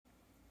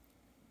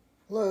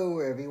Hello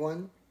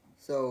everyone.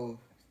 So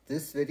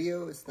this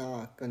video is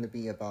not going to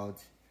be about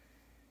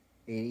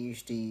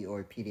ADHD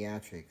or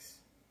pediatrics,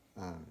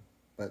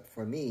 but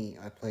for me,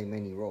 I play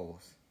many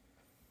roles.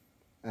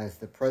 As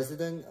the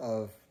president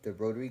of the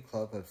Rotary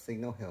Club of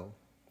Signal Hill,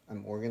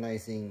 I'm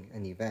organizing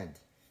an event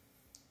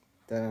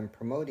that I'm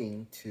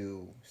promoting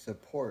to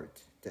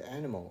support the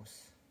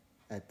animals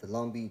at the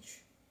Long Beach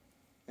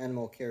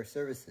Animal Care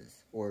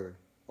Services, or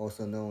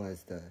also known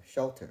as the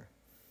shelter.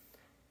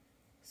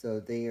 So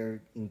they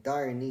are in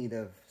dire need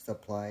of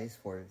supplies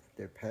for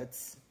their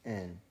pets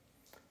and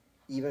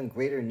even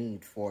greater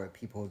need for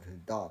people to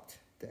adopt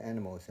the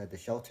animals at the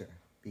shelter,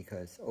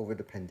 because over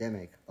the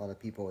pandemic, a lot of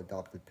people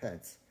adopted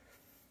pets.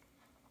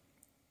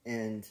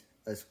 And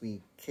as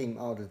we came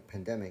out of the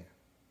pandemic,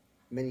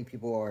 many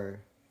people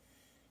are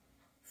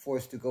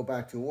forced to go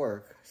back to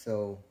work,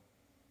 so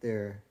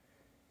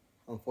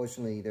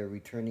unfortunately they're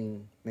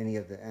returning many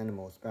of the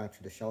animals back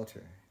to the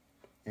shelter,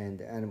 and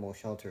the animal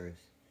shelters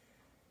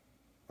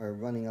are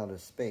running out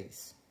of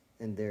space,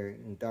 and they're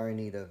in dire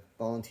need of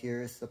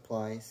volunteers,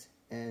 supplies,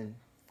 and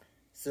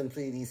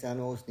simply these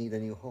animals need a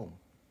new home.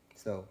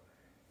 So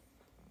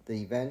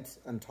the event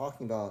I'm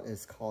talking about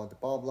is called the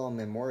Bob Long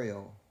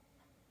Memorial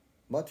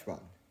Mutt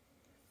Run.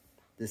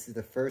 This is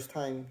the first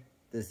time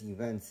this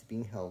event's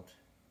being held.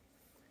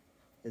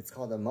 It's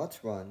called a Mutt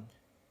Run,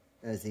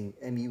 as in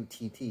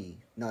M-U-T-T,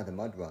 not a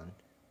mud run,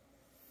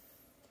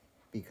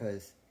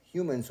 because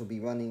humans will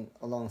be running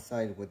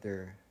alongside with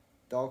their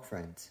dog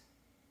friends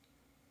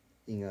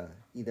in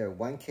either a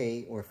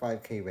 1K or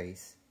 5K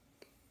race.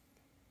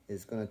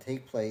 Is going to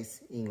take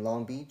place in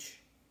Long Beach.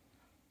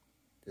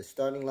 The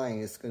starting line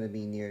is going to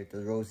be near the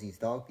Rosie's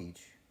Dog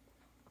Beach,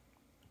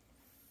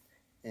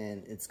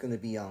 and it's going to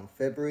be on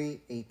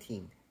February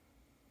 18th,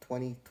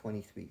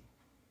 2023.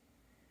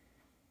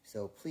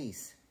 So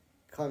please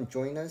come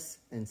join us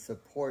and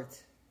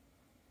support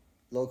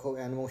local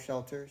animal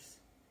shelters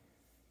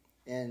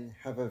and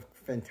have a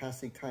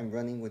fantastic time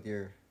running with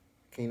your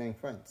canine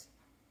friends.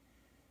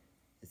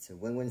 It's a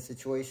win-win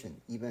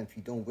situation, even if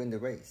you don't win the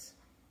race.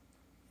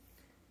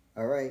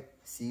 All right,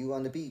 see you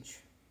on the beach.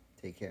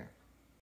 Take care.